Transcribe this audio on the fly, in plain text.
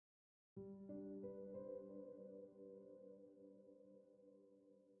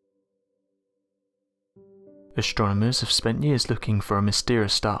Astronomers have spent years looking for a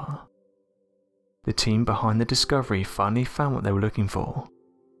mysterious star. The team behind the discovery finally found what they were looking for.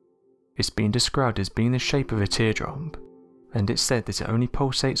 It's been described as being the shape of a teardrop, and it's said that it only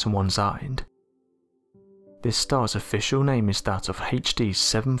pulsates on one side. This star's official name is that of HD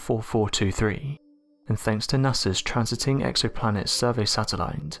 74423, and thanks to NASA's Transiting Exoplanet Survey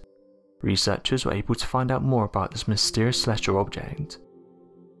satellite, researchers were able to find out more about this mysterious celestial object.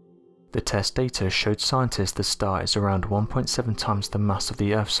 The test data showed scientists the star is around 1.7 times the mass of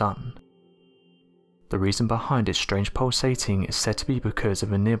the Earth's Sun. The reason behind its strange pulsating is said to be because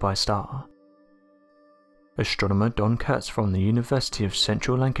of a nearby star. Astronomer Don Kurtz from the University of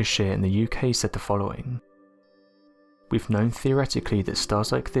Central Lancashire in the UK said the following: "We've known theoretically that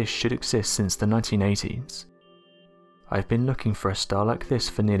stars like this should exist since the 1980s. I've been looking for a star like this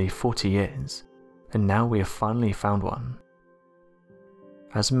for nearly 40 years, and now we have finally found one."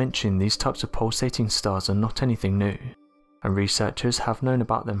 As mentioned, these types of pulsating stars are not anything new, and researchers have known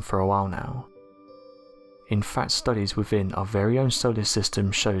about them for a while now. In fact, studies within our very own solar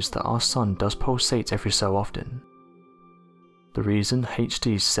system shows that our Sun does pulsate every so often. The reason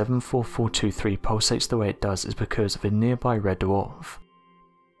HD 74423 pulsates the way it does is because of a nearby red dwarf.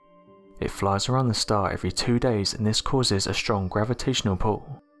 It flies around the star every 2 days, and this causes a strong gravitational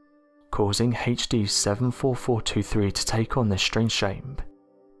pull, causing HD 74423 to take on this strange shape.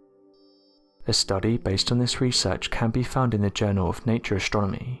 A study based on this research can be found in the Journal of Nature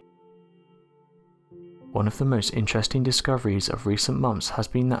Astronomy. One of the most interesting discoveries of recent months has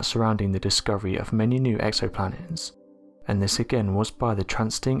been that surrounding the discovery of many new exoplanets, and this again was by the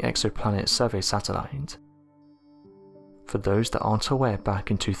Transiting Exoplanet Survey satellite. For those that aren't aware,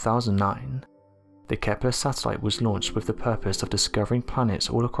 back in 2009, the Kepler satellite was launched with the purpose of discovering planets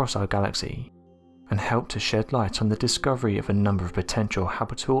all across our galaxy, and helped to shed light on the discovery of a number of potential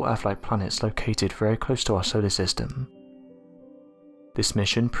habitable Earth-like planets located very close to our solar system. This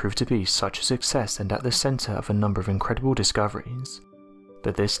mission proved to be such a success and at the centre of a number of incredible discoveries,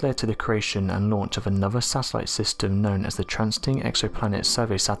 that this led to the creation and launch of another satellite system known as the Transiting Exoplanet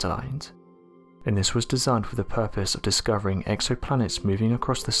Survey satellite, and this was designed with the purpose of discovering exoplanets moving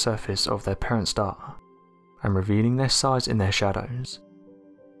across the surface of their parent star, and revealing their size in their shadows.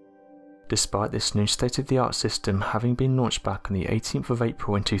 Despite this new state-of-the-art system having been launched back on the 18th of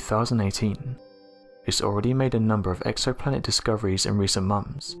April in 2018, it's already made a number of exoplanet discoveries in recent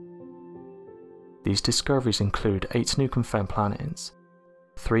months. These discoveries include 8 new confirmed planets,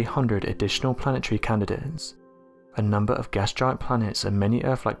 300 additional planetary candidates, a number of gas giant planets and many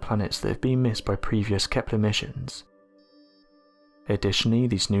Earth-like planets that have been missed by previous Kepler missions. Additionally,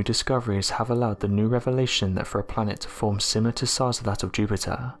 these new discoveries have allowed the new revelation that for a planet to form similar to size of that of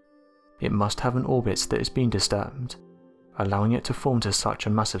Jupiter, it must have an orbit that is being disturbed, allowing it to form to such a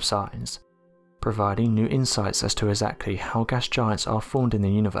massive size, providing new insights as to exactly how gas giants are formed in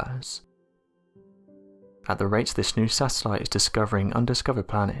the universe. At the rate this new satellite is discovering undiscovered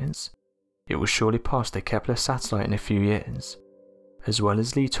planets, it will surely pass the Kepler satellite in a few years, as well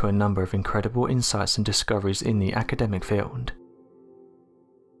as lead to a number of incredible insights and discoveries in the academic field.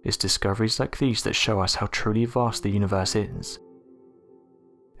 It's discoveries like these that show us how truly vast the universe is.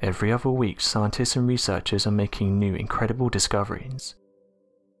 Every other week, scientists and researchers are making new incredible discoveries.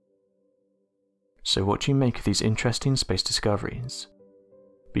 So what do you make of these interesting space discoveries?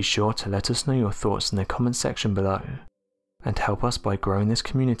 Be sure to let us know your thoughts in the comment section below, and help us by growing this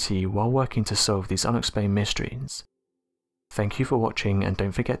community while working to solve these unexplained mysteries. Thank you for watching, and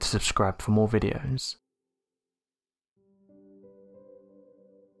don't forget to subscribe for more videos.